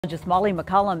Just Molly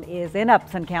McCullum is in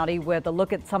Upson County with a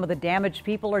look at some of the damage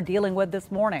people are dealing with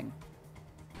this morning.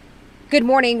 Good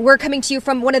morning. We're coming to you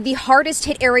from one of the hardest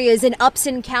hit areas in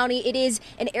Upson County. It is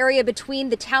an area between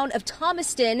the town of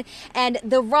Thomaston and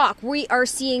the Rock. We are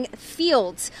seeing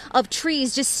fields of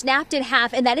trees just snapped in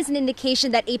half, and that is an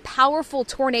indication that a powerful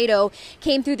tornado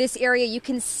came through this area. You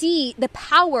can see the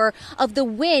power of the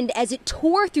wind as it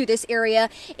tore through this area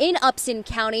in Upson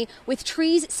County with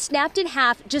trees snapped in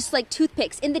half just like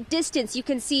toothpicks. In the distance, you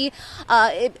can see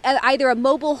either a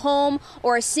mobile home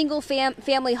or a single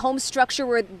family home structure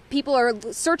where people are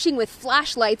searching with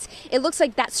flashlights. It looks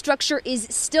like that structure is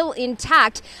still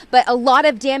intact, but a lot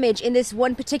of damage in this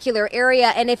one particular area.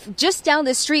 And if just down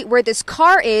the street where this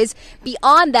car is,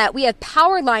 beyond that, we have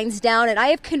power lines down, and I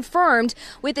have confirmed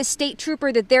with a state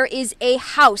trooper that there is a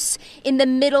house in the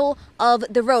middle of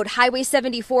the road, Highway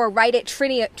 74, right at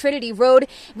Trinity Road.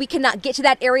 We cannot get to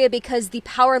that area because the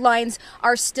power lines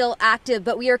are still active,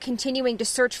 but we are continuing to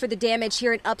search for the damage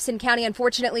here in Upson County.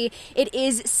 Unfortunately, it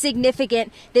is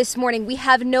significant this morning. We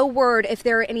have no word if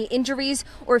there are any injuries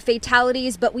or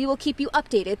fatalities, but we will keep you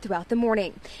updated throughout the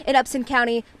morning. In Upson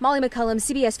County, Molly McCullum,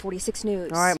 CBS 46 News. All right.